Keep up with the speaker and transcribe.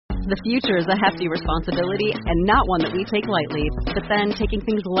The future is a hefty responsibility and not one that we take lightly. But then, taking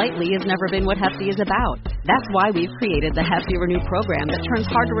things lightly has never been what Hefty is about. That's why we've created the Hefty Renew program that turns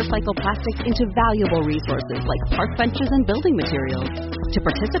hard-to-recycle plastics into valuable resources like park benches and building materials. To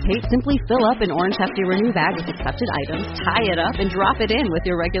participate, simply fill up an orange Hefty Renew bag with accepted items, tie it up, and drop it in with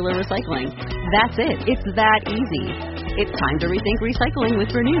your regular recycling. That's it. It's that easy. It's time to rethink recycling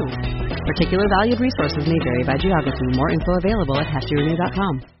with Renew. Particular valued resources may vary by geography. More info available at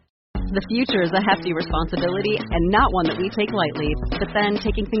heftyrenew.com. The future is a hefty responsibility and not one that we take lightly. But then,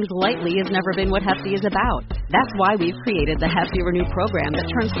 taking things lightly has never been what Hefty is about. That's why we've created the Hefty Renew program that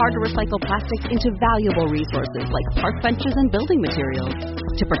turns hard-to-recycle plastics into valuable resources like park benches and building materials.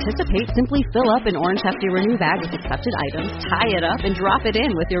 To participate, simply fill up an orange Hefty Renew bag with accepted items, tie it up, and drop it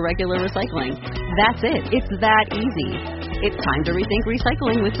in with your regular recycling. That's it. It's that easy. It's time to rethink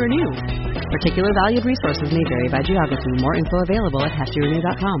recycling with Renew. Particular valued resources may vary by geography. More info available at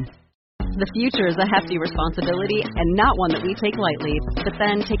heftyrenew.com. The future is a hefty responsibility and not one that we take lightly. But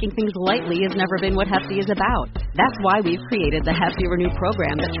then, taking things lightly has never been what Hefty is about. That's why we've created the Hefty Renew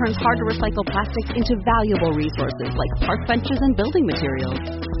program that turns hard-to-recycle plastics into valuable resources like park benches and building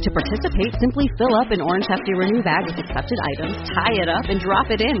materials. To participate, simply fill up an orange Hefty Renew bag with accepted items, tie it up, and drop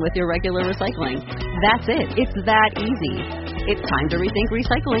it in with your regular recycling. That's it. It's that easy. It's time to rethink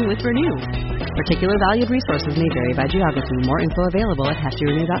recycling with Renew. Particular valued resources may vary by geography. More info available at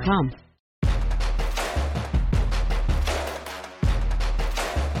heftyrenew.com.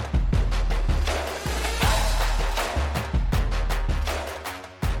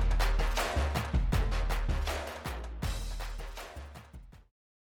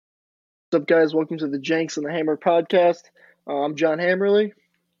 What's up, guys? Welcome to the Jenks and the Hammer podcast. I'm John Hammerly.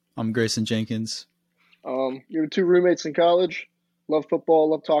 I'm Grayson Jenkins. You were two roommates in college. Love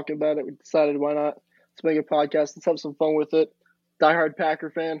football, love talking about it. We decided, why not? Let's make a podcast. Let's have some fun with it. Diehard Packer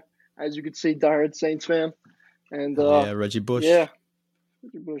fan. As you can see, diehard Saints fan. And Reggie Bush. Yeah,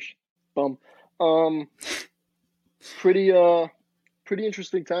 Reggie Bush. Bum. Pretty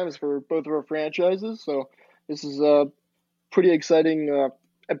interesting times for both of our franchises. So this is pretty exciting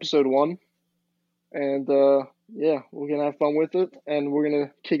episode 1. And yeah, we're going to have fun with it. And we're going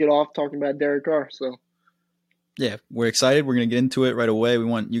to kick it off talking about Derek Carr. So yeah, we're excited. We're going to get into it right away. We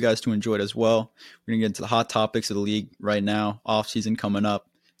want you guys to enjoy it as well. We're going to get into the hot topics of the league right now. Off season coming up.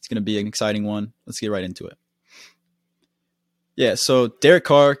 It's going to be an exciting one. Let's get right into it. Yeah, so Derek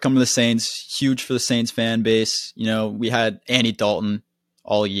Carr coming to the Saints, huge for the Saints fan base. You know, we had Andy Dalton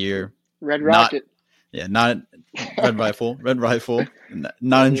all year. Red Rocket. Not Red Rifle.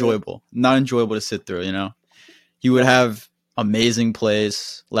 Not enjoyable. Not enjoyable to sit through, you know. He would have amazing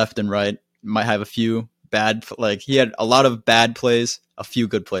plays left and right. Might have a few bad, he had a lot of bad plays, a few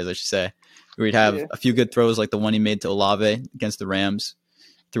good plays, I should say. We'd have a few good throws like the one he made to Olave against the Rams.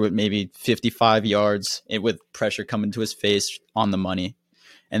 Threw it maybe 55 yards with pressure coming to his face on the money.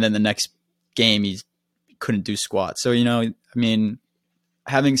 And then the next game, he couldn't do squat. So, you know, I mean,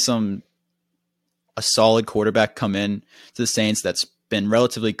 having a solid quarterback come in to the Saints that's been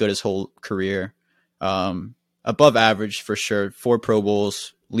relatively good his whole career, above average for sure, 4 Pro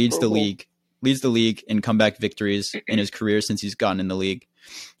Bowls, leads the league in comeback victories in his career since he's gotten in the league.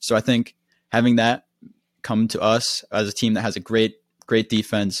 So I think having that come to us as a team that has a great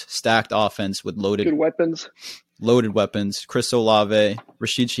defense, stacked offense with loaded weapons, Chris Olave,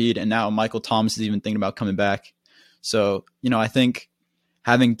 Rashid Shaheed, and now Michael Thomas is even thinking about coming back. So, you know, I think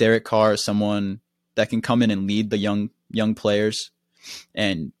having Derek Carr as someone that can come in and lead the young players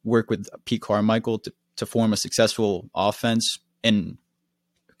and work with Pete Carmichael to form a successful offense in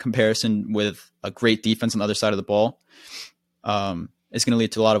comparison with a great defense on the other side of the ball, is going to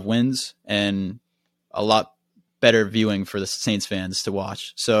lead to a lot of wins and a lot better viewing for the Saints fans to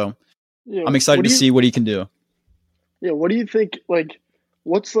watch. So I'm excited to see what he can do. Yeah. What do you think?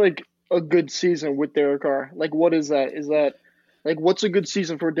 What's a good season with Derek Carr? What is that? Is that what's a good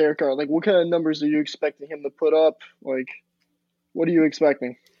season for Derek Carr? What kind of numbers are you expecting him to put up? What are you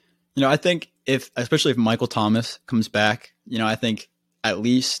expecting? You know, I think especially if Michael Thomas comes back, you know, I think you do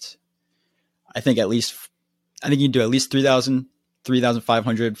at least 3,000,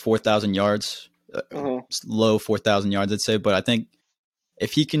 3,500, 4,000 yards. Low 4,000 yards, I'd say. But I think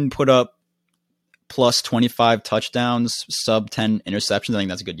if he can put up plus 25 touchdowns, sub 10 interceptions, I think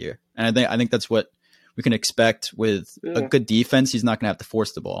that's a good year. And I think that's what we can expect with a good defense. He's not going to have to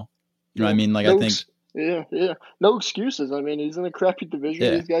force the ball. You know what I mean? Yeah. No excuses. I mean, he's in a crappy division.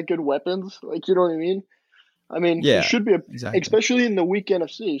 Yeah. He's got good weapons. You know what I mean? I mean, he should be especially in the weak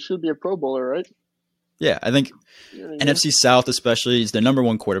NFC, he should be a Pro Bowler, right? Yeah, I think NFC South especially, he's the number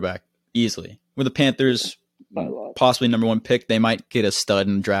 1 quarterback easily. With the Panthers, By a lot. possibly number one pick. They might get a stud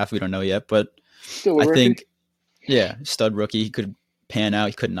in the draft. We don't know yet, but Still a I rookie. think, yeah, stud rookie. He could pan out.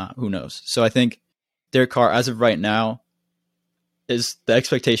 He could not. Who knows? So I think Derek Carr, as of right now, is the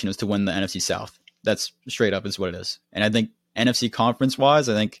expectation is to win the NFC South. That's straight up is what it is. And I think NFC conference wise,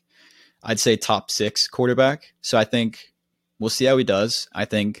 I think I'd say top 6 quarterback. So I think we'll see how he does. I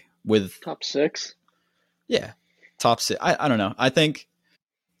think with top 6. Yeah, top 6. I don't know. I think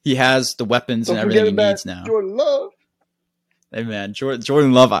he has the weapons Don't and everything he forget about needs now. Jordan Love. Hey man,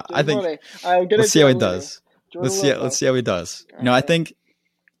 Jordan Love. I think let's see how he does. Let's see how he does. You know, I think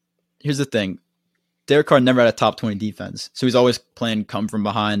here's the thing. Derek Carr never had a top 20 defense, so he's always playing come from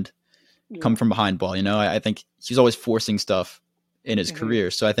behind ball. You know, I think he's always forcing stuff in his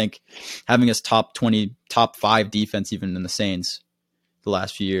career. So I think having his top 20, top 5 defense, even in the Saints, the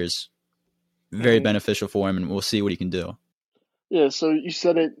last few years, very beneficial for him, and we'll see what he can do. Yeah. So you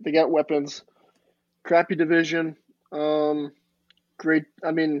said it. They got weapons. Crappy division. Great.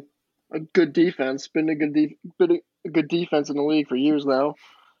 I mean, a good defense. Been a good defense in the league for years now.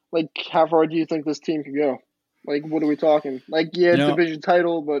 Like, how far do you think this team can go? Like, what are we talking? Like, yeah, division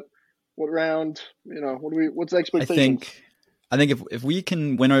title, but what round? You know, what's the expectations? I think if we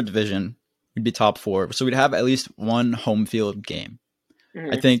can win our division, we'd be top 4. So we'd have at least one home field game.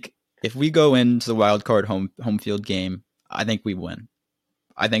 I think if we go into the wild card home field game, I think we win.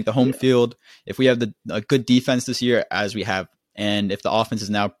 I think the home field, if we have a good defense this year, as we have, and if the offense is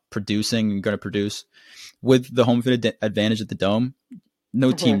now producing and going to produce with the home field advantage at the Dome,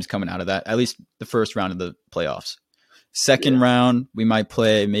 no team's coming out of that, at least the first round of the playoffs. Second round, we might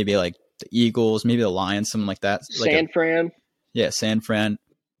play maybe like the Eagles, maybe the Lions, something like that. San Fran. Yeah, San Fran.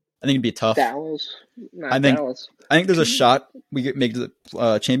 I think it'd be tough. Dallas. I think there's a shot we could make the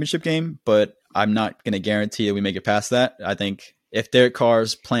championship game, but I'm not going to guarantee that we make it past that. I think if Derek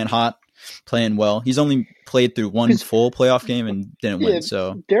Carr's playing hot, playing well, he's only played through one full playoff game and didn't win.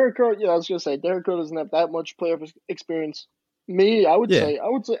 So Derek Carr, I was going to say Derek Carr doesn't have that much playoff experience. I would say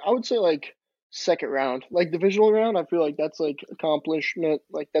like second round, like divisional round. I feel like that's like accomplishment.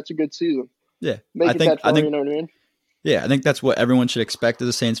 Like that's a good season. Yeah, I think you know what I mean. Yeah, I think that's what everyone should expect as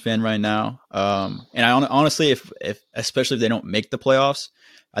a Saints fan right now. And I honestly, if especially if they don't make the playoffs,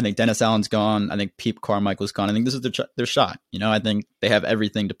 I think Dennis Allen's gone. I think Pete Carmichael's gone. I think this is their shot. You know, I think they have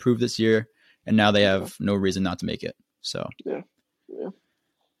everything to prove this year, and now they have no reason not to make it. So yeah.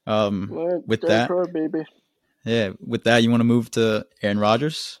 With that, Carr, baby. Yeah, with that, you want to move to Aaron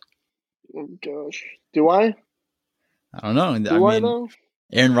Rodgers? Oh gosh, do I? I don't know. I mean,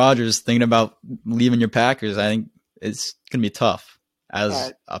 Aaron Rodgers thinking about leaving your Packers. I think it's gonna be tough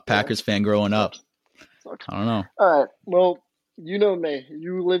as a Packers fan growing up. I don't know. All right. Well, you know me.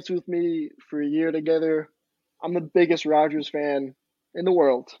 You lived with me for a year together. I'm the biggest Rodgers fan in the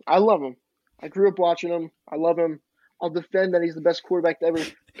world. I love him. I grew up watching him. I love him. I'll defend that he's the best quarterback to ever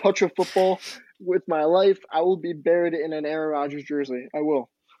touch a football with my life. I will be buried in an Aaron Rodgers jersey. I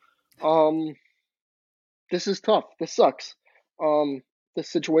will. This is tough. This sucks. The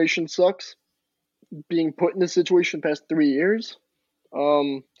situation sucks. Being put in this situation past 3 years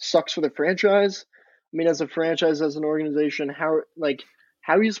sucks for the franchise. I mean, as a franchise, as an organization, how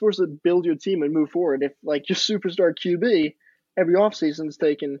are you supposed to build your team and move forward if like your superstar QB every offseason is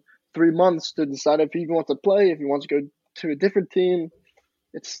taking 3 months to decide if he even wants to play, if he wants to go to a different team?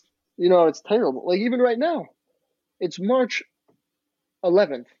 It's it's terrible. Like even right now, it's March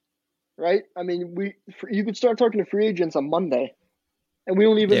 11th, right? I mean, you could start talking to free agents on Monday, and we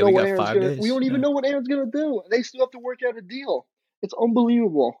don't even know what Aaron's gonna. We don't even know what Aaron's gonna do. They still have to work out a deal. It's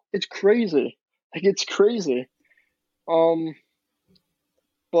unbelievable. It's crazy. Like it's crazy.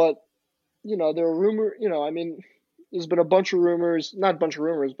 But there are rumors. I mean, there's been a bunch of rumors. Not a bunch of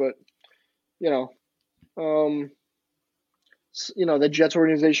rumors, but the Jets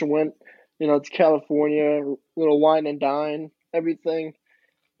organization went, to California, little wine and dine, everything.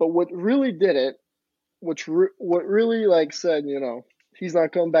 But what really did it, what really like said, he's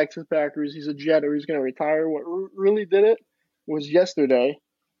not coming back to the Packers. He's a Jet or he's going to retire. What really did it was yesterday.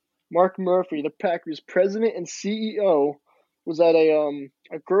 Mark Murphy, the Packers president and CEO, was at a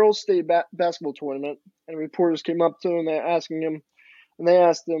girls' state basketball tournament, and reporters came up to him. They asked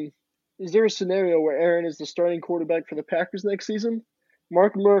him, "Is there a scenario where Aaron is the starting quarterback for the Packers next season?"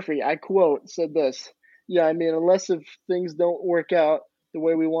 Mark Murphy, I quote, said this: "Yeah, I mean, unless if things don't work out the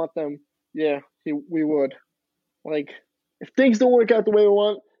way we want them, yeah, we would. Like, if things don't work out the way we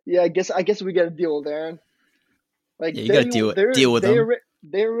want, yeah, I guess we got to deal with Aaron. Like, yeah, you got to deal with them.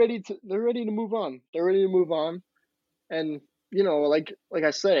 They're ready to move on. They're ready to move on, and like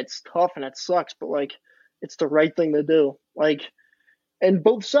I said, it's tough and it sucks, but like, it's the right thing to do. Like, and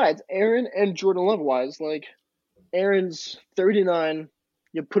both sides, Aaron and Jordan Love wise, like, Aaron's 39.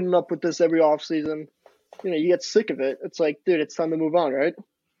 You're putting up with this every offseason. You get sick of it. It's like, dude, it's time to move on, right?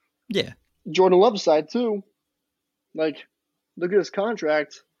 Yeah. Jordan Love's side, too. Like, look at his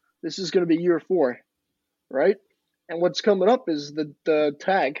contract. This is going to be year 4, right? And what's coming up is the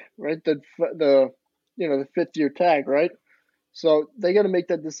tag, right? The 5th-year tag, right? So they got to make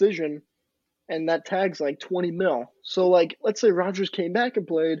that decision, and that tag's like $20 million. So, like, let's say Rodgers came back and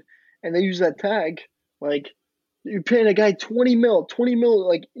played, and they use that tag, like, you're paying a guy $20 million,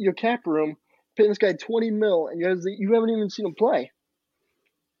 like your cap room, paying this guy $20 million, and you haven't even seen him play.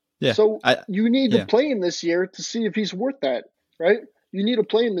 Yeah. So you need to play him this year to see if he's worth that, right? You need to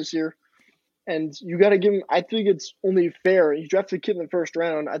play him this year, and you got to give him. I think it's only fair. You drafted a kid in the first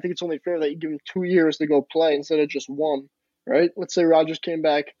round. I think it's only fair that you give him 2 years to go play instead of just 1, right? Let's say Rodgers came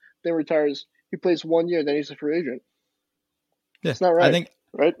back, then retires. He plays 1 year, then he's a free agent. Yeah, it's not right.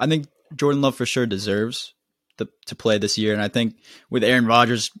 I think Jordan Love for sure deserves to play this year, and I think with Aaron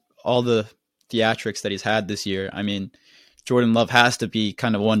Rodgers, all the theatrics that he's had this year, I mean, Jordan Love has to be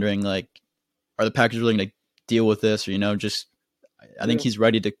kind of wondering, like, are the Packers willing to deal with this, or I think he's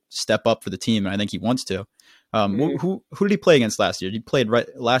ready to step up for the team, and I think he wants to. Who did he play against last year? He played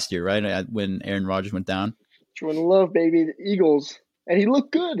last year, right? When Aaron Rodgers went down. Jordan Love, baby, the Eagles, and he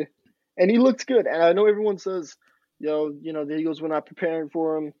looked good, and I know everyone says, the Eagles were not preparing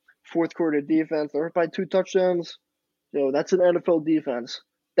for him. Fourth quarter defense, they're up by 2 touchdowns. That's an NFL defense.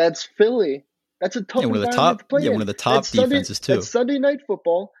 That's Philly. That's a tough environment to play in. One of the top defenses too. That's Sunday Night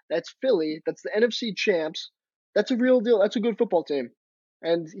Football. That's Philly. That's the NFC champs. That's a real deal. That's a good football team.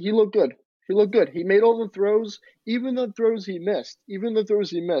 And he looked good. He made all the throws, even the throws he missed. He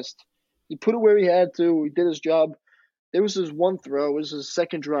put it where he had to. He did his job. There was this one throw. It was his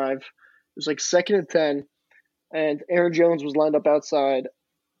second drive. It was like 2nd and 10, and Aaron Jones was lined up outside,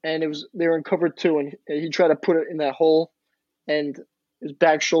 and they were in cover 2, and he tried to put it in that hole, and his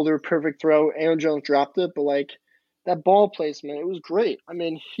back shoulder, perfect throw. Aaron Jones dropped it, but like that ball placement, it was great. I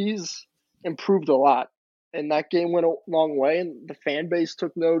mean, he's improved a lot, and that game went a long way, and the fan base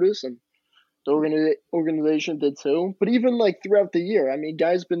took notice, and the organization did too. But even like throughout the year, I mean,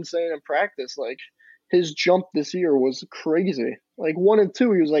 guys been saying in practice, like, his jump this year was crazy. Like 1 and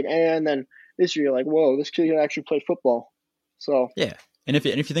 2, he was like, and then this year, you're like, whoa, this kid can actually play football. So yeah, and if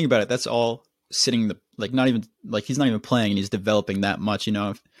you think about it, that's all sitting not even like he's not even playing, and he's developing that much.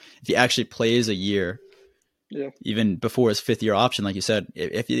 If he actually plays a year, even before his 5th-year option, like you said,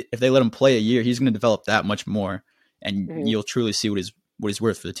 if they let him play a year, he's going to develop that much more, and you'll truly see what he's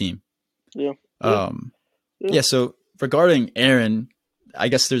worth for the team. Yeah. So regarding Aaron, I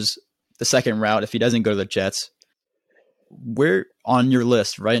guess there's the second route. If he doesn't go to the Jets, where on your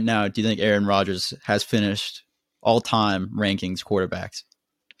list right now do you think Aaron Rodgers has finished all-time rankings quarterbacks?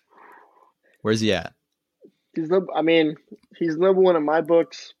 Where's he at? He's number 1 in my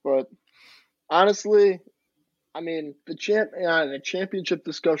books, but honestly, I mean, the championship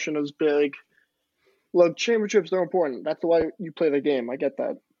discussion is big. Look, championships are important. That's why you play the game. I get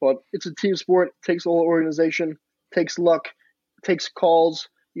that. But it's a team sport. It takes a whole organization. It takes luck. It takes calls.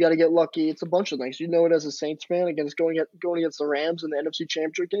 You got to get lucky. It's a bunch of things. You know it as a Saints fan going against the Rams in the NFC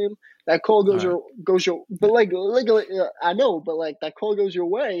Championship game. That call goes your but I know, but like that call goes your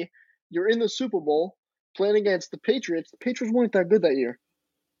way. You're in the Super Bowl playing against the Patriots. The Patriots weren't that good that year.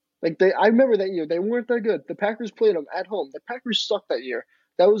 I remember that year. They weren't that good. The Packers played them at home. The Packers sucked that year.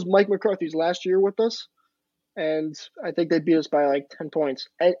 That was Mike McCarthy's last year with us, and I think they beat us by like 10 points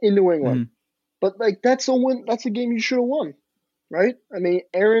in New England. But like that's a win. That's a game you should have won, right? I mean,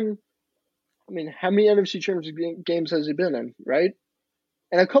 Aaron. How many NFC Championship games has he been in, right?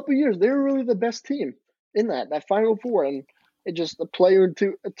 And a couple of years, they were really the best team in that Final Four, and it just a player or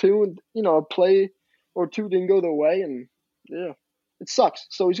two, and a play or two didn't go their way, and yeah, it sucks.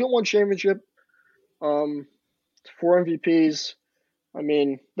 So he's got 1 championship, 4 MVPs. I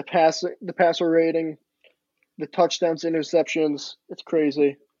mean, the passer rating, the touchdowns, interceptions, it's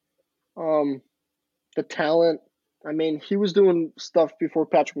crazy. The talent. I mean, he was doing stuff before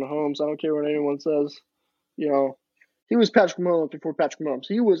Patrick Mahomes. I don't care what anyone says. He was Patrick Mahomes before Patrick Mahomes.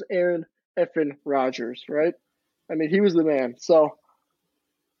 He was Aaron effing Rodgers, right? I mean, he was the man. So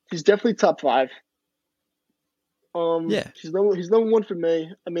he's definitely top 5. He's number 1 for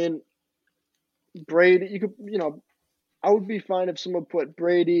me. I mean, Brady. I would be fine if someone put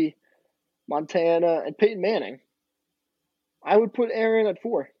Brady, Montana, and Peyton Manning. I would put Aaron at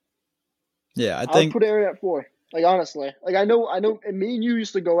 4. Yeah, I would put Aaron at 4. Like, honestly. Like, I know, and me and you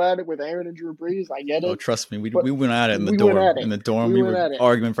used to go at it with Aaron and Drew Brees. I get it. Oh, trust me. We went at it in the dorm. In the dorm, we were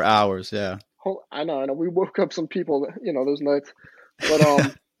arguing for hours, yeah. I know. We woke up some people, those nights.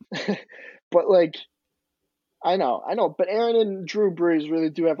 But, but like, I know, but Aaron and Drew Brees really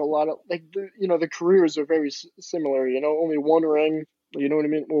do have a lot of the careers are very similar. Only one ring. You know what I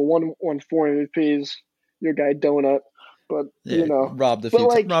mean? Well, one four MVPs. Your guy Donut, but Yeah, robbed a but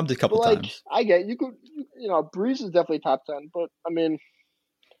couple like times. I get you could Brees is definitely top 10, but I mean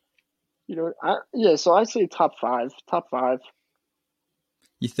yeah. So I say top five, top five.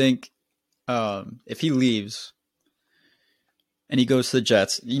 You think if he leaves and he goes to the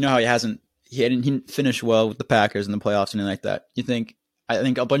Jets, you know how he didn't finish well with the Packers in the playoffs and anything like that. I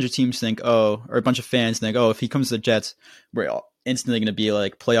think a bunch of teams think, or a bunch of fans think, if he comes to the Jets, we're instantly going to be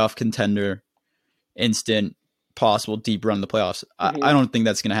like playoff contender, instant possible deep run in the playoffs. Mm-hmm. I don't think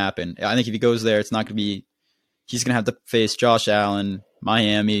that's going to happen. I think if he goes there, it's not going to be. He's going to have to face Josh Allen,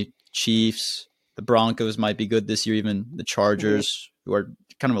 Miami, Chiefs, the Broncos might be good this year, even the Chargers, who are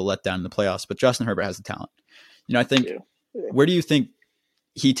kind of a letdown in the playoffs. But Justin Herbert has the talent. I think. Yeah. Where do you think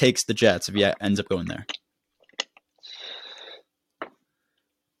he takes the Jets if he ends up going there?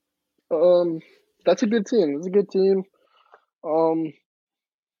 That's a good team. That's a good team.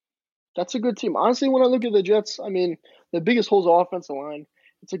 That's a good team. Honestly, when I look at the Jets, I mean, the biggest hole's the offensive line.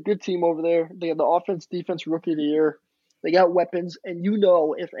 It's a good team over there. They have the offense, defense, rookie of the year. They got weapons, and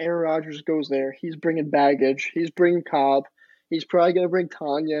if Aaron Rodgers goes there, he's bringing baggage. He's bringing Cobb. He's probably going to bring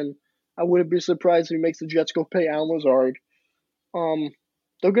Tanyan. I wouldn't be surprised if he makes the Jets go pay Allen Lazard.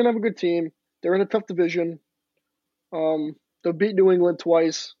 They're going to have a good team. They're in a tough division. They'll beat New England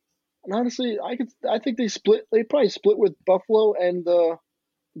twice. And honestly, I think they probably split with Buffalo and the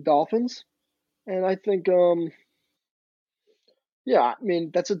Dolphins. And I think yeah, I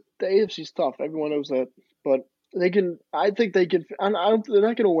mean the AFC's tough. Everyone knows that. But I think they can they're not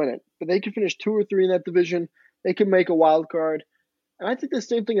going to win it, but they can finish 2 or 3 in that division. They can make a wild card. And I think the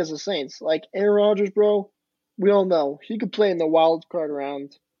same thing as the Saints. Like Aaron Rodgers, bro, we all know he could play in the wild card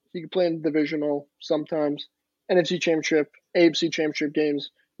round. He could play in the divisional sometimes. NFC Championship, AFC Championship games.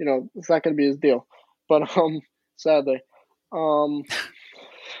 It's not going to be his deal. But sadly,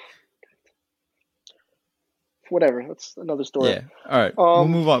 whatever. That's another story. Yeah. All right. We'll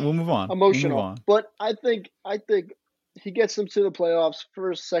move on. Emotional, We'll move on. but I think he gets them to the playoffs,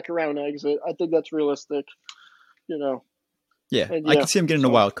 first, second round exit. I think that's realistic. Yeah, And I can see him getting a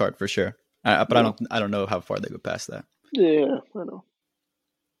wild card for sure. But I don't know how far they go past that. Yeah, I know.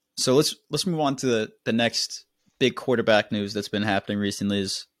 So let's move on to the next big quarterback news that's been happening recently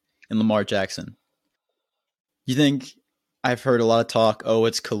is in Lamar Jackson. You think I've heard a lot of talk,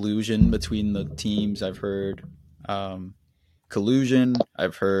 it's collusion between the teams. I've heard collusion.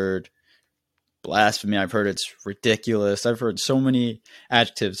 I've heard blasphemy. I've heard it's ridiculous. I've heard so many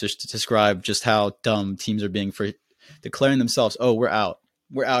adjectives just to describe just how dumb teams are being for declaring themselves, we're out.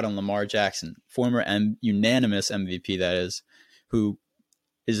 We're out on Lamar Jackson, former unanimous MVP, that is, who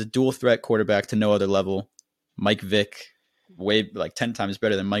is a dual threat quarterback to no other level. Mike Vick, way like 10 times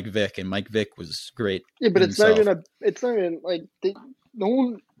better than Mike Vick, and Mike Vick was great. Yeah, but it's not even like no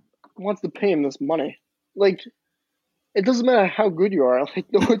one wants to pay him this money. Like, it doesn't matter how good you are. Like,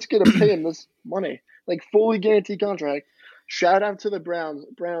 no one's gonna pay him this money. Like, fully guaranteed contract. Shout out to the Browns.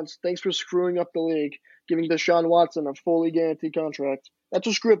 Browns, thanks for screwing up the league, giving Deshaun Watson a fully guaranteed contract. That's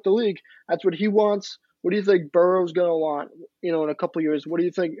what screwed up the league. That's what he wants. What do you think Burrow's gonna want? In a couple of years, what do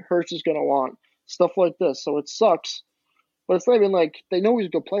you think Hurts is gonna want? Stuff like this. So it sucks. But it's not even like they know he's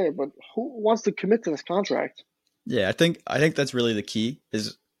a good player, but who wants to commit to this contract? Yeah, I think that's really the key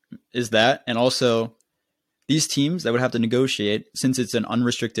is that, and also these teams that would have to negotiate, since it's an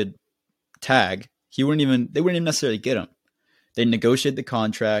unrestricted tag, they wouldn't even necessarily get him. They'd negotiate the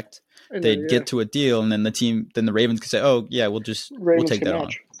contract, they'd get to a deal, and then the Ravens could say, "Oh yeah, we'll take that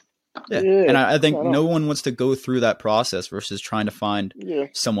match. on." Yeah, and I think no one wants to go through that process versus trying to find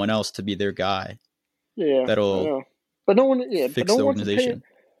someone else to be their guy. Yeah, that'll. But no one, fix the organization.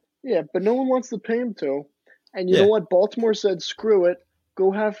 But no one wants to pay him to. And you know what? Baltimore said, "Screw it.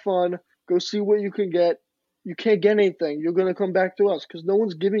 Go have fun. Go see what you can get. You can't get anything. You're going to come back to us because no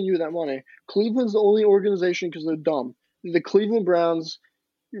one's giving you that money." Cleveland's the only organization because they're dumb. The Cleveland Browns,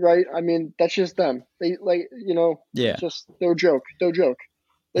 right? I mean, that's just them. They they're a joke. They're a joke.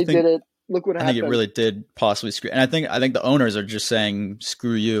 They did it. Look what happened. I think it really did possibly screw. And I think the owners are just saying,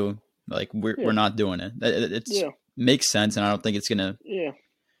 "Screw you. Like we're not doing it." It makes sense, and I don't think it's gonna. Yeah.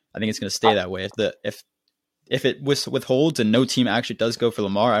 I think it's gonna stay that way. If it withholds and no team actually does go for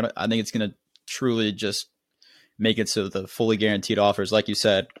Lamar, I think it's gonna truly just make it so the fully guaranteed offers, like you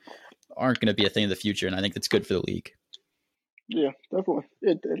said, aren't going to be a thing in the future, and I think that's good for the league. Yeah, definitely.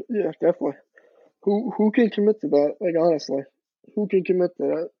 Yeah, definitely. Who can commit to that? Like, honestly, who can commit to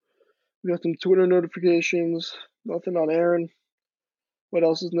that? We got some Twitter notifications. Nothing on Aaron. What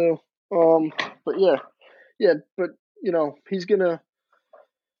else is new? But yeah, Yeah, but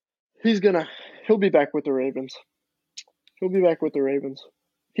he'll be back with the Ravens. He'll be back with the Ravens.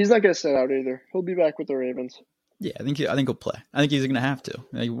 He's not gonna sit out either. He'll be back with the Ravens. Yeah, I think he'll play. I think he's gonna have to.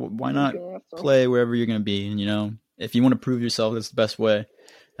 Like, why He's not gonna have to. play wherever you're gonna be? And if you want to prove yourself, that's the best way.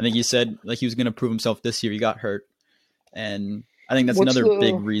 I think he said like he was gonna prove himself this year. He got hurt, and I think that's another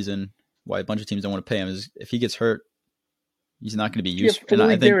big reason why a bunch of teams don't want to pay him is if he gets hurt, he's not gonna be useful. Yeah,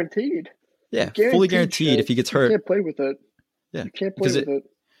 fully guaranteed. Yeah, fully guaranteed. If he gets hurt, you can't play with it. Yeah, you can't play with it.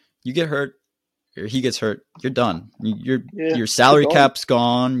 You get hurt, or he gets hurt, you're done. Your salary cap's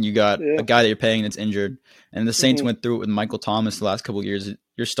gone. You got a guy that you're paying that's injured, and the Saints went through it with Michael Thomas the last couple of years.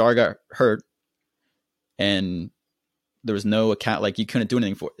 Your star got hurt, and there was no account. Like you couldn't do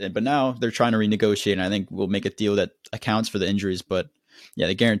anything for it. But now they're trying to renegotiate, and I think we'll make a deal that accounts for the injuries. But yeah,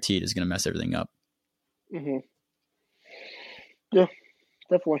 the guaranteed is going to mess everything up. Mm-hmm. Yeah,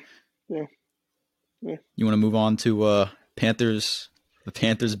 definitely. Yeah. You want to move on to Panthers? The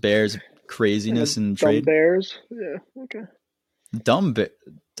Panthers Bears craziness and trade. Bears. Yeah. Okay. Dumb Bears.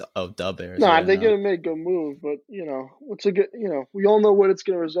 Nah, they're gonna make a move, but what's a good? We all know what it's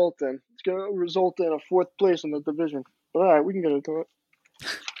gonna result in. It's gonna result in a 4th place in the division. But all right, we can get into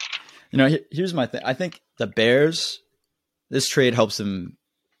it. Here's my thing. I think the Bears. This trade helps them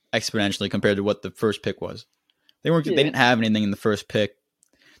exponentially compared to what the first pick was. They didn't have anything in the first pick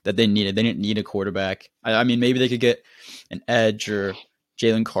that they needed. They didn't need a quarterback. I mean, maybe they could get an edge or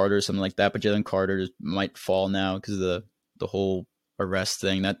Jalen Carter or something like that, but Jalen Carter might fall now because of the whole arrest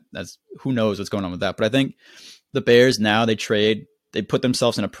thing. That's who knows what's going on with that. But I think the Bears now they put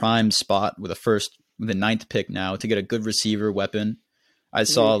themselves in a prime spot with the 9th pick now to get a good receiver weapon. I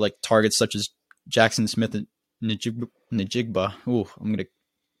saw like targets such as Jackson Smith and Najigba. Ooh, I'm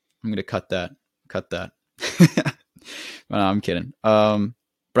gonna cut that. No, I'm kidding.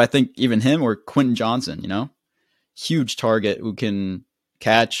 But I think even him or Quentin Johnson, huge target who can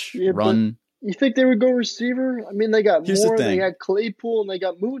catch, run. You think they would go receiver? I mean, they got Moore, they got Claypool, and they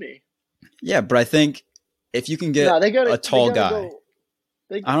got Mooney. Yeah, but I think if you can get a tall guy,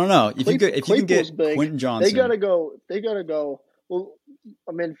 I don't know. If you can get Quentin Johnson, they gotta go. Well,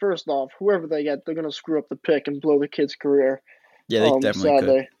 I mean, first off, whoever they get, they're gonna screw up the pick and blow the kid's career. Yeah, they definitely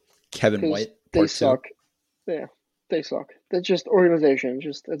could. Kevin White, they suck. Yeah, they suck. That's just organization.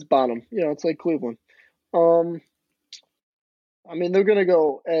 It's bottom. It's like Cleveland. I mean, they're gonna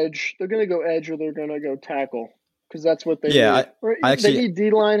go edge. They're gonna go edge, or they're gonna go tackle because that's what they need. They need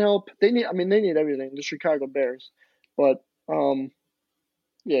D-line help. They need everything. The Chicago Bears, but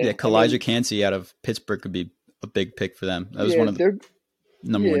Kalijah Kancey out of Pittsburgh could be a big pick for them. That was one of the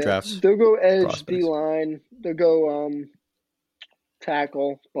number one drafts. They'll go edge, D-line. They'll go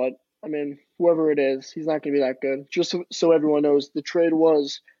tackle, but I mean, whoever it is, he's not going to be that good. Just so everyone knows, the trade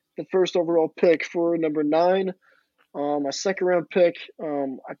was the first overall pick for number 9, a 2nd round pick,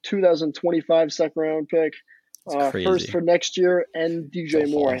 a 2025 2nd round pick, first for next year, and DJ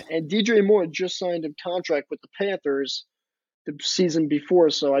Moore. And DJ Moore just signed a contract with the Panthers the season before,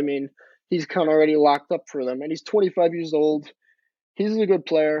 so I mean, he's kind of already locked up for them. And he's 25 years old. He's a good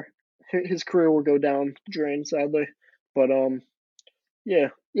player. His career will go down the drain, sadly. But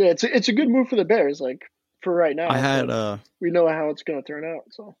it's a good move for the Bears, like for right now. We know how it's going to turn out.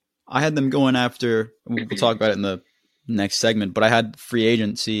 So I had them going after. We'll talk about it in the next segment. But I had free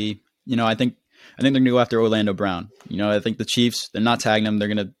agency. I think they're going to go after Orlando Brown. I think the Chiefs, they're not tagging him. They're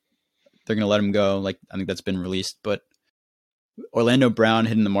going to let him go. Like I think that's been released. But Orlando Brown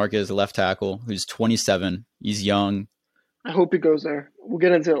hitting the market as a left tackle. Who's 27. He's young. I hope he goes there. We'll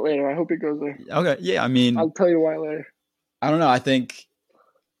get into it later. I hope he goes there. Okay. Yeah. I mean, I'll tell you why later. I don't know. I think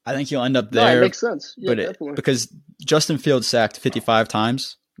he'll end up there. No, it makes sense. Yeah, definitely. Because Justin Fields sacked 55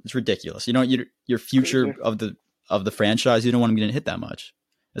 times. It's ridiculous. Your future of the franchise, you don't want him to hit that much,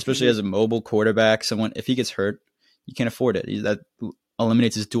 especially as a mobile quarterback. Someone, if he gets hurt, you can't afford it. That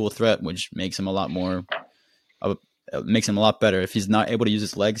eliminates his dual threat, which makes him a lot better. If he's not able to use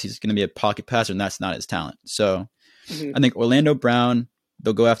his legs, he's going to be a pocket passer, and that's not his talent. So I think Orlando Brown,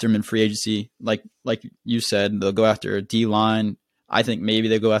 they'll go after him in free agency. Like you said, they'll go after a D-line. I think maybe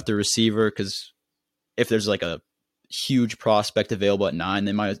they go after a receiver because if there's like a huge prospect available at 9,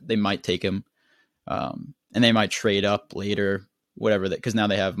 they might take him, and they might trade up later, whatever. Because now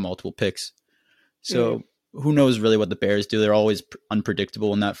they have multiple picks. So who knows really what the Bears do? They're always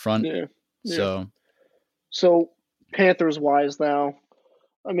unpredictable in that front. Yeah. So Panthers wise now,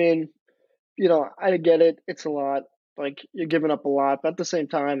 I mean, I get it. It's a lot. Like you're giving up a lot, but at the same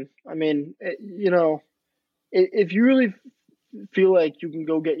time, I mean, if you really feel like you can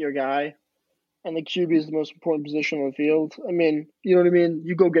go get your guy, and the QB is the most important position on the field, I mean, you know what I mean?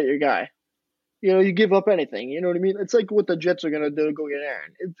 You go get your guy. you give up anything. You know what I mean? It's like what the Jets are going to do to go get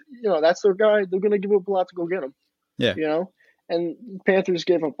Aaron. That's their guy. They're going to give up a lot to go get him. Yeah. And Panthers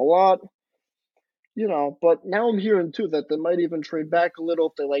gave up a lot. But now I'm hearing too that they might even trade back a little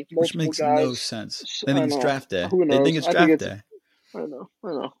if they like multiple Which makes guys. no sense. They think it's draft day. Who knows? They think it's draft day. I know.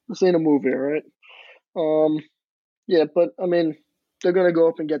 This ain't a movie, right? Yeah, but I mean, they're gonna go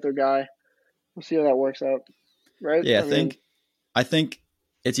up and get their guy. We'll see how that works out, right? Yeah, I think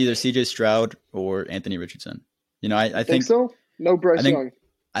it's either C.J. Stroud or Anthony Richardson. I think so. No Bryce Young.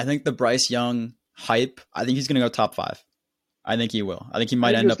 I think the Bryce Young hype. I think he's gonna go top 5. I think he will. I think he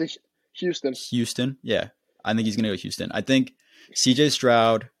might end up Houston. Yeah, I think he's gonna go Houston. I think C.J.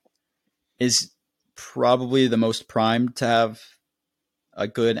 Stroud is probably the most primed to have a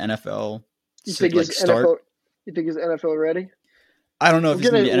good NFL start. You think he's NFL ready? I don't know if he's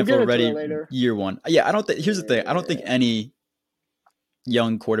going to be NFL ready year one. Yeah, I don't think. Here's the thing. I don't think any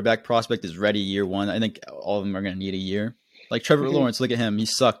young quarterback prospect is ready year one. I think all of them are going to need a year. Like Trevor Lawrence, look at him. He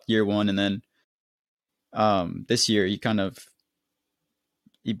sucked year one, and then this year he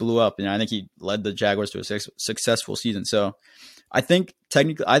blew up, and I think he led the Jaguars to a successful season. So I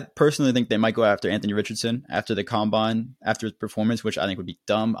personally think they might go after Anthony Richardson after the combine, after his performance, which I think would be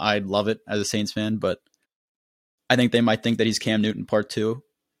dumb. I'd love it as a Saints fan, but I think they might think that he's Cam Newton part 2,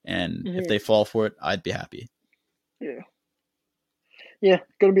 and if they fall for it, I'd be happy. Yeah,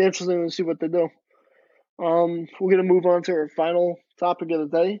 going to be interesting to see what they do. We're going to move on to our final topic of the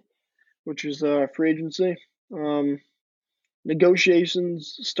day, which is free agency.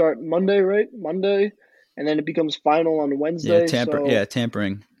 Negotiations start Monday, right? Monday, and then it becomes final on Wednesday.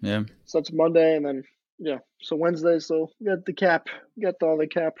 Tampering. Yeah. So it's Monday, and then so Wednesday. So we got the cap, all the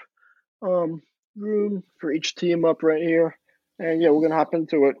cap room for each team up right here, and we're gonna hop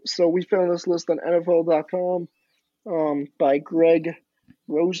into it. So we found this list on NFL.com by Greg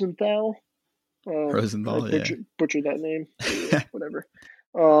Rosenthal. Rosenthal, butchered that name. Whatever.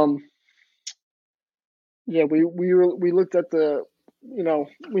 We looked at the,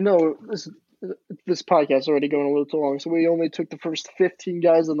 we know this podcast is already going a little too long, so we only took the first 15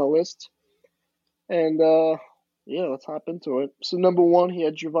 guys on the list, and let's hop into it. So number 1, he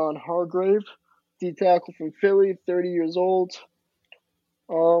had Javon Hargrave, D tackle from Philly, 30 years old.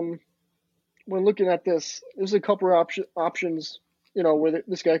 When looking at this, there's a couple of options, where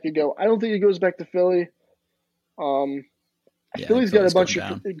this guy could go. I don't think he goes back to Philly. Philly's got a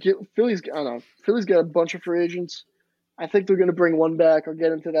bunch of free agents. I think they're going to bring one back. I'll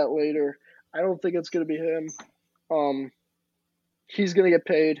get into that later. I don't think it's going to be him. He's going to get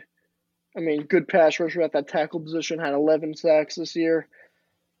paid. I mean, good pass rusher at that tackle position, had 11 sacks this year.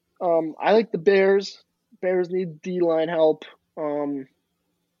 I like the Bears. Bears need D-line help.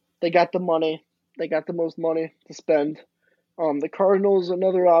 They got the money. They got the most money to spend. The Cardinals,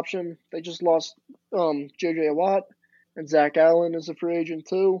 another option. They just lost J.J. Watt. And Zach Allen is a free agent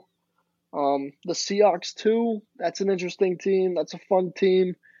too. The Seahawks too. That's an interesting team. That's a fun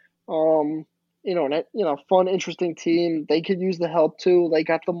team. Fun, interesting team. They could use the help too. They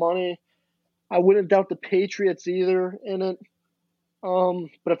got the money. I wouldn't doubt the Patriots either in it.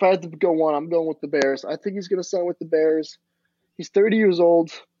 But if I had to go one, I'm going with the Bears. I think he's going to sign with the Bears. He's 30 years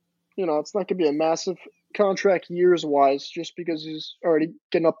old. It's not going to be a massive contract years-wise just because he's already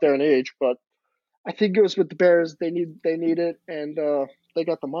getting up there in age, but I think it goes with the Bears. They need it, and they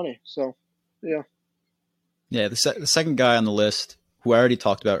got the money. So, yeah. Yeah, the second guy on the list, who I already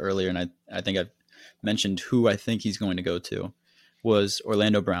talked about earlier, and I think I've mentioned who I think he's going to go to, was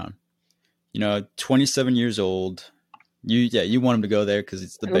Orlando Brown. 27 years old. You want him to go there because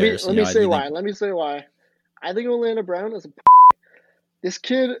it's the Bears. Let me say why. I think Orlando Brown is this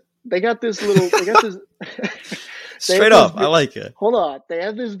kid. They got this. Straight up, I like it. Hold on, they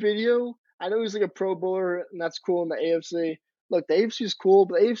have this video. I know he's like a Pro Bowler, and that's cool in the AFC. Look, the AFC is cool,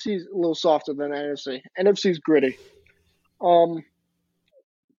 but the AFC is a little softer than the NFC. NFC is gritty.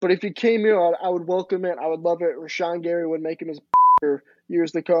 But if he came here, I would welcome it. I would love it. Rashawn Gary would make him his for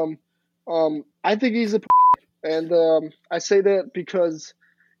years to come. I think he's a and I say that because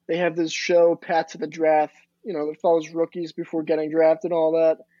they have this show, Pat to the Draft, that follows rookies before getting drafted and all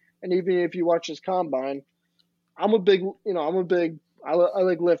that. And even if you watch his combine, I like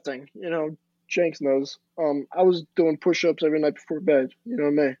lifting, Jenks knows. I was doing push-ups every night before bed, you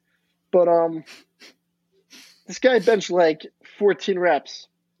know me. But this guy benched like 14 reps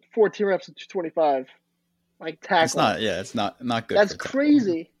at 225, like tackling. It's not good. That's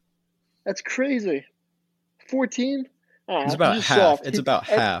crazy. That's crazy. 14. It's about half. Soft. It's about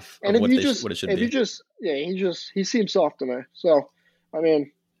half of what it should be. He seems soft to me. So, I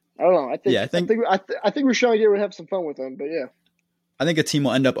mean, I don't know. I think Rashawn Gary would have some fun with him, but yeah. I think a team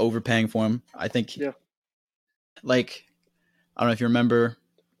will end up overpaying for him. I think, like, I don't know if you remember,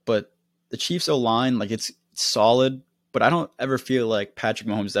 but the Chiefs O-line, like, it's solid, but I don't ever feel like Patrick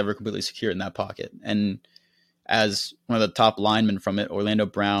Mahomes is ever completely secure in that pocket. And as one of the top linemen from it, Orlando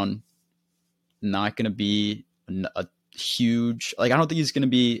Brown, not going to be a huge, like, I don't think he's going to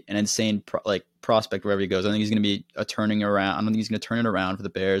be an insane prospect wherever he goes. I think he's going to be a turning around. I don't think he's going to turn it around for the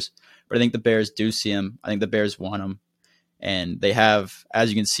Bears, but I think the Bears do see him. I think the Bears want him, and they have, as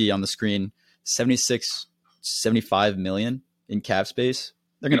you can see on the screen, 75 million in cap space.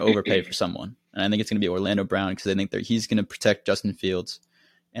 They're going to overpay for someone, and I think it's going to be Orlando Brown because I think he's going to protect Justin Fields,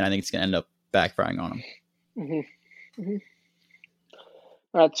 and I think it's going to end up backfiring on him. Mm-hmm. Mm-hmm.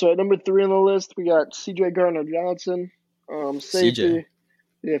 All right, so at number 3 on the list, we got C.J. Gardner-Johnson, safety,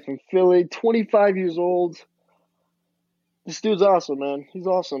 from Philly, 25 years old. This dude's awesome, man. He's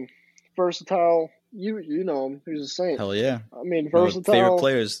awesome, versatile. You know him. He's a saint. Hell yeah! I mean, versatile. Favorite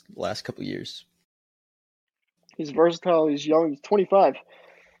players the last couple of years. He's versatile. He's young. He's 25.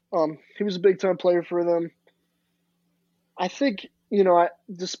 He was a big time player for them. I think,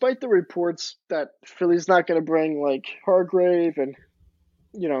 despite the reports that Philly's not going to bring like Hargrave and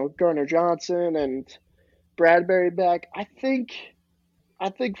Gardner-Johnson and Bradbury back, I think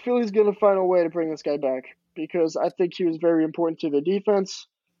Philly's going to find a way to bring this guy back because I think he was very important to the defense.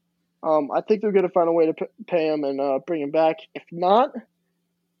 I think they're going to find a way to pay him and bring him back. If not,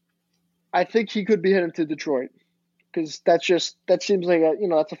 I think he could be heading to Detroit because that seems like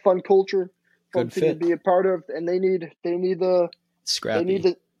that's a fun culture, fun Good thing fit to be a part of, and they need the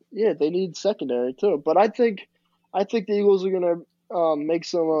scrappy. They need secondary too. But I think the Eagles are going to make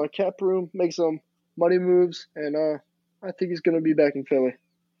some cap room, make some money moves, and I think he's going to be back in Philly.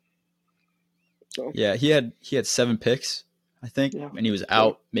 So yeah, he had 7 picks, I think, and he was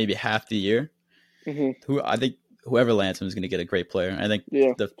out maybe half the year. Mm-hmm. I think whoever lands him is going to get a great player. I think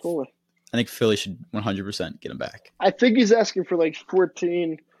totally. I think Philly should 100% get him back. I think he's asking for like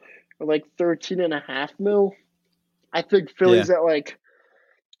 14 or like 13.5 mil. I think Philly's at like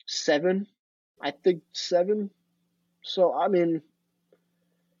 7. I think 7. So I mean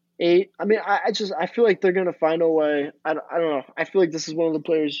 8. I mean I feel like they're gonna find a way. I don't know. I feel like this is one of the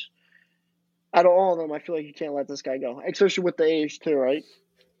players out of all of them. I feel like you can't let this guy go, especially with the age too, right?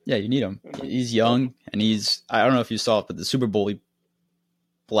 Yeah, you need him. He's young, and I don't know if you saw it, but the Super Bowl he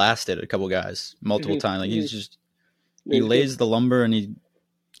blasted a couple guys multiple times. Like he lays the lumber, and he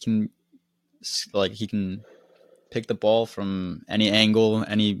can pick the ball from any angle,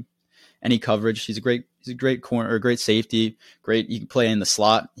 any coverage. He's a great corner or great safety. He can play in the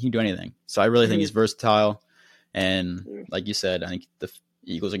slot. He can do anything. So I really think he's versatile, and like you said, I think the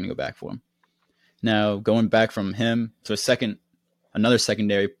Eagles are going to go back for him. Now going back from him to another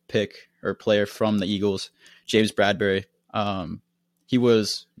secondary pick or player from the Eagles, James Bradbury. He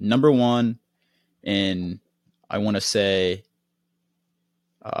was number 1 in, I want to say,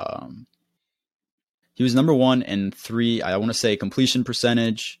 he was number 1 in 3, I want to say, completion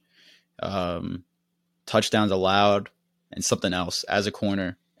percentage, touchdowns allowed, and something else as a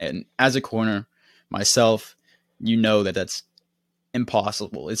corner. And as a corner, myself, that's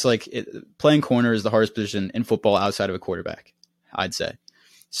impossible. It's like playing corner is the hardest position in football outside of a quarterback, I'd say.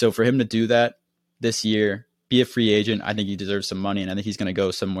 So for him to do that this year, be a free agent, I think he deserves some money, and I think he's going to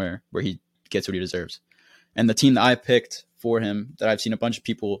go somewhere where he gets what he deserves. And the team that I picked for him, that I've seen a bunch of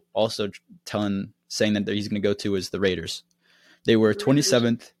people also saying that he's going to go to, is the Raiders. They were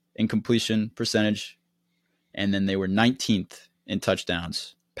 27th in completion percentage, and then they were 19th in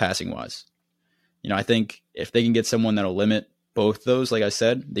touchdowns passing wise. I think if they can get someone that'll limit both those, like I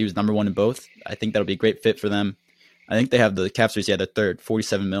said, he was number 1 in both. I think that'll be a great fit for them. I think they have the cap space. Yeah, they're third,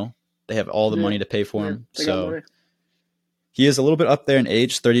 47 mil. They have all the money to pay for him. So he is a little bit up there in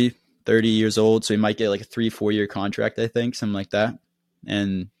age, 30 years old. So he might get like a 3-4 year contract, I think, something like that.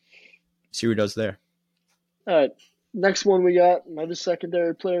 And see what he does there. All right. Next one we got another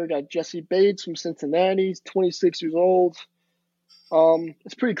secondary player. We got Jesse Bates from Cincinnati. He's 26 years old.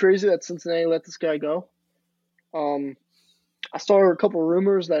 It's pretty crazy that Cincinnati let this guy go. I saw a couple of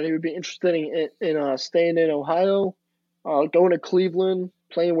rumors that he would be interested in staying in Ohio, going to Cleveland,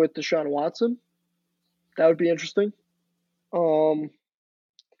 playing with Deshaun Watson. That would be interesting. But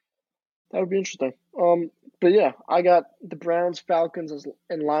yeah, I got the Browns, Falcons,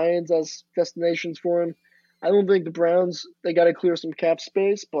 and Lions as destinations for him. I don't think the Browns, they got to clear some cap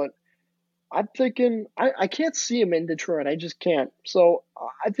space, but I'm thinking I can't see him in Detroit. I just can't. So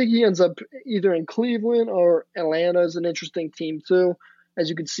I think he ends up either in Cleveland or Atlanta is an interesting team too. As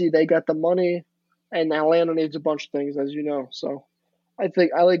you can see, they got the money, and Atlanta needs a bunch of things, as you know. So I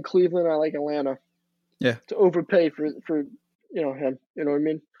think I like Cleveland. I like Atlanta. Yeah. To overpay for him. You know what I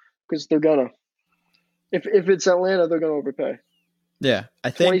mean? Because they're gonna. If it's Atlanta, they're gonna overpay. Yeah, I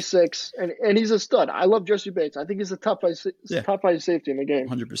think 26, and he's a stud. I love Jesse Bates. I think he's a top five safety in the game.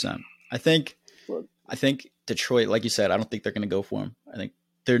 100%. I think Detroit, like you said, I don't think they're going to go for him. I think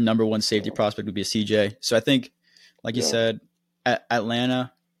their number one safety prospect would be a CJ. So I think, like you said, at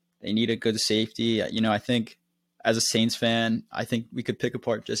Atlanta, they need a good safety. I think as a Saints fan, I think we could pick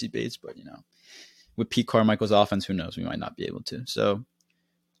apart Jesse Bates, but with Pete Carmichael's offense, who knows? We might not be able to. So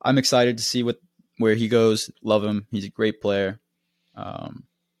I'm excited to see where he goes. Love him. He's a great player.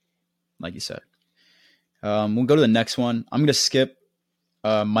 Like you said. We'll go to the next one. I'm going to skip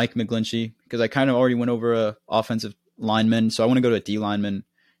Mike McGlinchey because I kind of already went over a offensive lineman. So I want to go to a D lineman,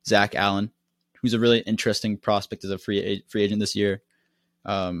 Zach Allen, who's a really interesting prospect as a free agent this year.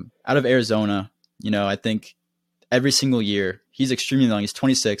 Out of Arizona, I think every single year, he's extremely young. He's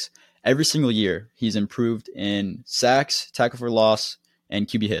 26. Every single year, he's improved in sacks, tackle for loss, and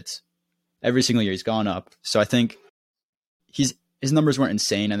QB hits. Every single year, he's gone up. So I think his numbers weren't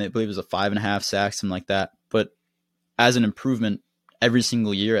insane, and I believe it was a 5.5 sacks, something like that. But as an improvement every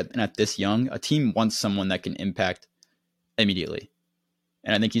single year, and at this young, a team wants someone that can impact immediately.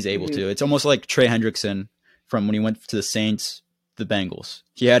 And I think he's able to. It's almost like Trey Hendrickson from when he went to the Saints, the Bengals.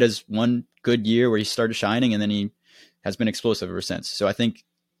 He had his one good year where he started shining, and then he has been explosive ever since. So I think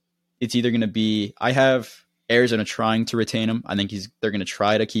it's either going to be, I have Arizona trying to retain him. I think they're going to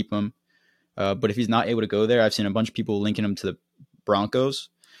try to keep him. But if he's not able to go there, I've seen a bunch of people linking him to the Broncos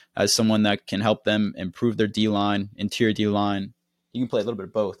as someone that can help them improve their D-line, interior D-line. He can play a little bit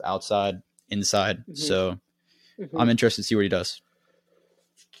of both, outside, inside. So I'm interested to see what he does.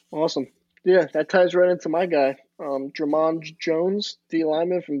 Awesome. Yeah, that ties right into my guy, Dramond Jones, D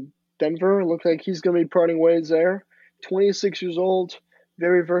lineman from Denver. Looks like he's going to be parting ways there. 26 years old,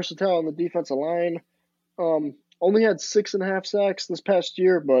 very versatile on the defensive line. Only had 6.5 sacks this past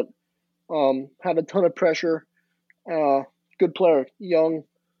year, but had a ton of pressure. Good player, young,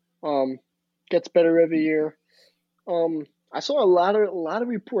 gets better every year. I saw a lot of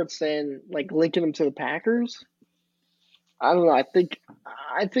reports saying like linking him to the Packers. I don't know. I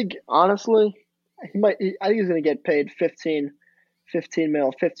think honestly, I think he's going to get paid 15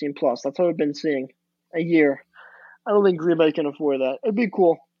 mil, 15 plus. That's what I've been seeing a year. I don't think Green Bay can afford that. It'd be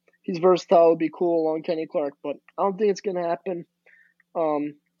cool. He's versatile. It'd be cool along Kenny Clark, but I don't think it's going to happen.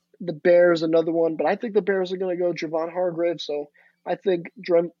 The Bears, another one, but I think the Bears are going to go Javon Hargrave. So I think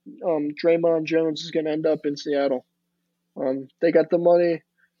Draymond Jones is going to end up in Seattle. They got the money.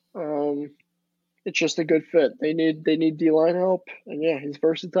 It's just a good fit. They need D-line help, and yeah, he's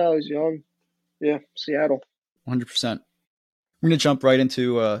versatile. He's young. Yeah, Seattle. 100%. We're going to jump right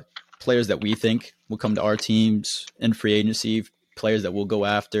into players that we think will come to our teams in free agency, players that we'll go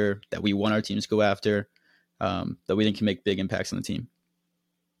after, that we want our teams to go after, that we think can make big impacts on the team.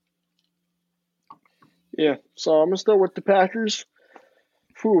 Yeah, so I'm going to start with the Packers.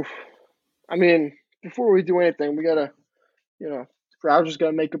 Whew. I mean, before we do anything, we got to, Rodgers got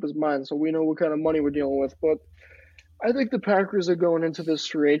to make up his mind so we know what kind of money we're dealing with. But I think the Packers are going into this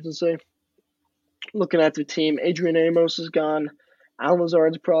free agency looking at their team. Adrian Amos is gone. Alan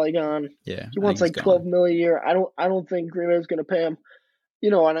Lazard's probably gone. Yeah, he wants like $12 million a year. I don't think Green Bay's going to pay him.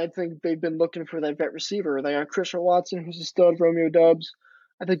 And I think they've been looking for that vet receiver. They got Christian Watson, who's a stud, Romeo Doubs.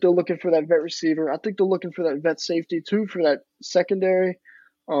 I think they're looking for that vet receiver. I think they're looking for that vet safety too for that secondary,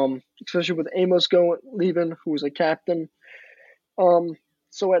 especially with Amos leaving, who was a captain.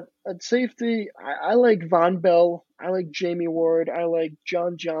 So at safety, I like Von Bell. I like Jamie Ward. I like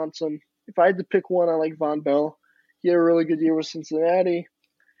John Johnson. If I had to pick one, I like Von Bell. He had a really good year with Cincinnati.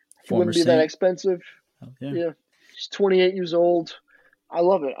 He wouldn't be that expensive. Yeah. He's 28 years old. I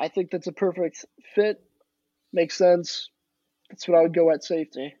love it. I think that's a perfect fit. Makes sense. That's what I would go at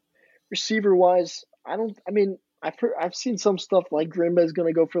safety. Receiver wise, I've seen some stuff like Green Bay's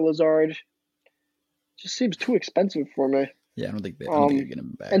going to go for Lazard. Just seems too expensive for me. Yeah, I don't think you're getting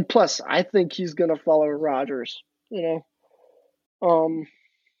him back. And plus, I think he's going to follow Rodgers.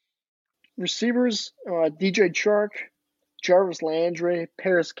 Receivers, DJ Chark, Jarvis Landry,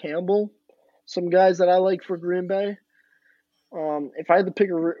 Paris Campbell, some guys that I like for Green Bay. If I had to pick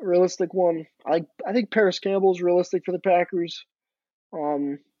a realistic one, I think Paris Campbell is realistic for the Packers.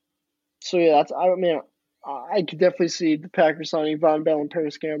 So yeah, I could definitely see the Packers signing Von Bell and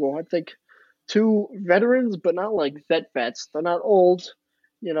Paris Campbell. I think two veterans, but not like vets. They're not old.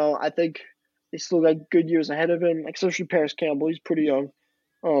 I think they still got good years ahead of him, especially Paris Campbell. He's pretty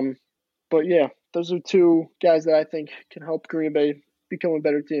young. But yeah, those are two guys that I think can help Green Bay become a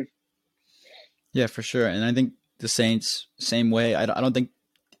better team. Yeah, for sure. And I think the Saints, same way. I don't think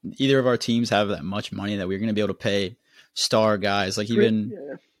either of our teams have that much money that we're going to be able to pay star guys. Like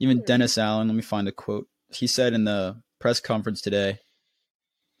even Dennis Allen. Let me find the quote. He said in the press conference today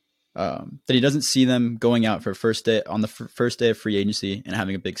that he doesn't see them going out for first day of free agency and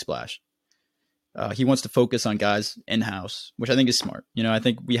having a big splash. He wants to focus on guys in-house, which I think is smart. You know, I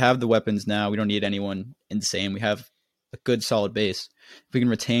think we have the weapons now. We don't need anyone insane. We have a good, solid base. If we can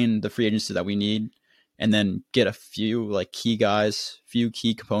retain the free agency that we need and then get a few like key guys, few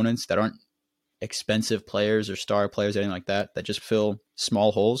key components that aren't expensive players or star players, anything like that, that just fill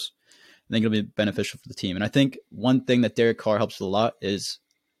small holes, I think it'll be beneficial for the team. And I think one thing that Derek Carr helps with a lot is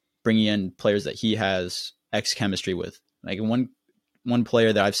bringing in players that he has X chemistry with. Like one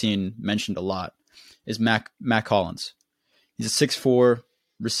player that I've seen mentioned a lot is Mac Hollins. He's a 6'4"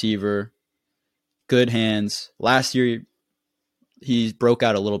 receiver, good hands. Last year, he broke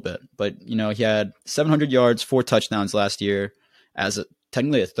out a little bit, but you know he had 700 yards, 4 touchdowns last year as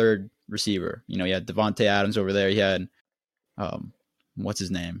technically a third receiver. You know, he had Devontae Adams over there. He had what's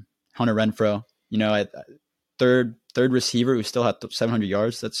his name, Hunter Renfrow. You know, third receiver who still had 700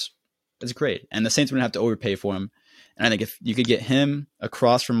 yards. That's great. And the Saints wouldn't have to overpay for him. And I think if you could get him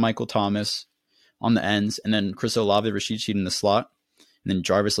across from Michael Thomas on the ends, and then Chris Olave, Rashid Shaheed in the slot, and then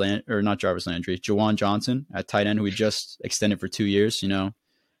Juwan Johnson at tight end, who we just extended for 2 years. You know,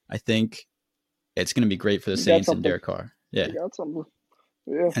 I think it's going to be great for the Saints and Derek Carr. Yeah. You got something.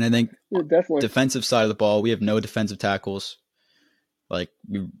 Yeah. And I think definitely defensive side of the ball, we have no defensive tackles. Like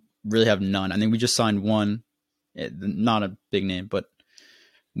we really have none. I think we just signed one, not a big name, but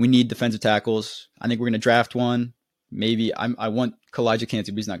we need defensive tackles. I think we're going to draft one. Maybe I want Kalijah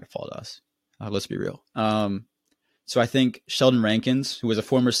Kancey, but he's not going to fall to us. Let's be real. So I think Sheldon Rankins, who was a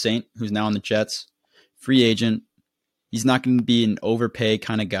former Saint, who's now on the Jets, free agent. He's not going to be an overpay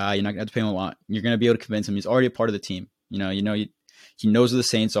kind of guy. You're not going to have to pay him a lot. You're going to be able to convince him. He's already a part of the team. He knows who the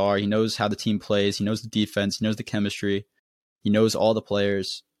Saints are. He knows how the team plays. He knows the defense. He knows the chemistry. He knows all the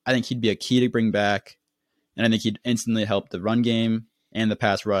players. I think he'd be a key to bring back, and I think he'd instantly help the run game and the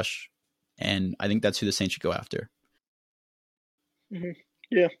pass rush. And I think that's who the Saints should go after. Mm-hmm.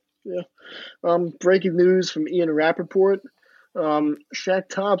 Yeah. Breaking news from Ian Rappaport. Shaq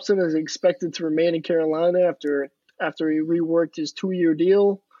Thompson is expected to remain in Carolina after he reworked his 2-year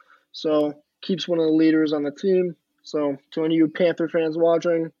deal. So keeps one of the leaders on the team. So to any of you Panther fans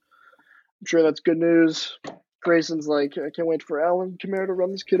watching, I'm sure that's good news. Grayson's like, I can't wait for Alvin Kamara to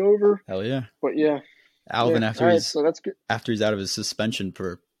run this kid over. Hell yeah. But yeah. Alvin, yeah. after he's out of his suspension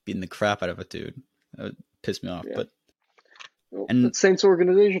for beating the crap out of a dude. That would piss me off. Yeah. But that's Saints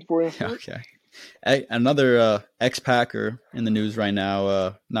organization for you. Okay. Another ex-Packer in the news right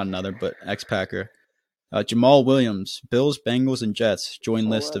now. Not another, but ex-Packer. Jamal Williams, Bills, Bengals, and Jets join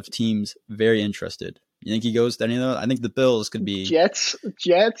list of teams very interested. You think he goes to any of those? I think the Bills could be Jets.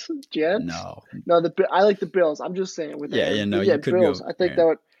 No, I like the Bills. I'm just saying with you could Bills. Go, I think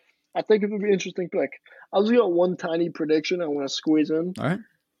I think it would be an interesting pick. I'll just got one tiny prediction I want to squeeze in. All right.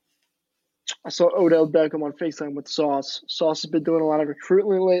 I saw Odell Beckham on FaceTime with Sauce. Sauce has been doing a lot of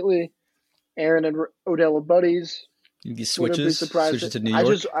recruiting lately. Aaron and Odell are buddies. He switches to New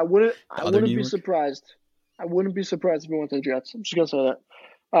York. I wouldn't be surprised. I wouldn't be surprised if he went to the Jets. I'm just gonna say that.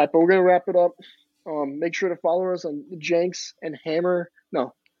 All right, but we're gonna wrap it up. Make sure to follow us on the Jenks and Hammer.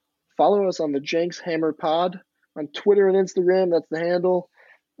 No, follow us on the Jenks Hammer Pod on Twitter and Instagram. That's the handle.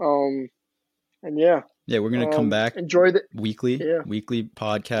 And yeah. Yeah, we're gonna come back. Enjoy the weekly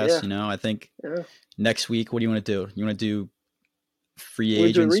podcast. Yeah. You know, I think next week. What do you want to do? You want to do free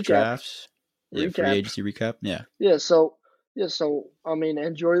agents drafts? Yeah, free agency recap. Yeah. Yeah. So I mean,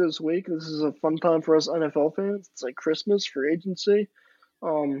 enjoy this week. This is a fun time for us NFL fans. It's like Christmas, free agency.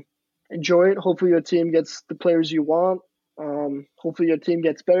 Enjoy it. Hopefully your team gets the players you want. Hopefully your team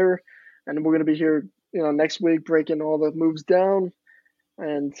gets better. And we're gonna be here, next week breaking all the moves down.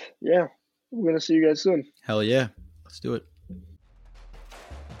 And yeah, we're gonna see you guys soon. Hell yeah. Let's do it.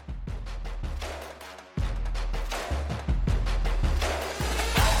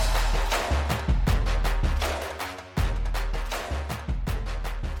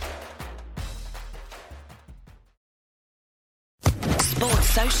 Sports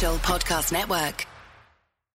Social Podcast Network.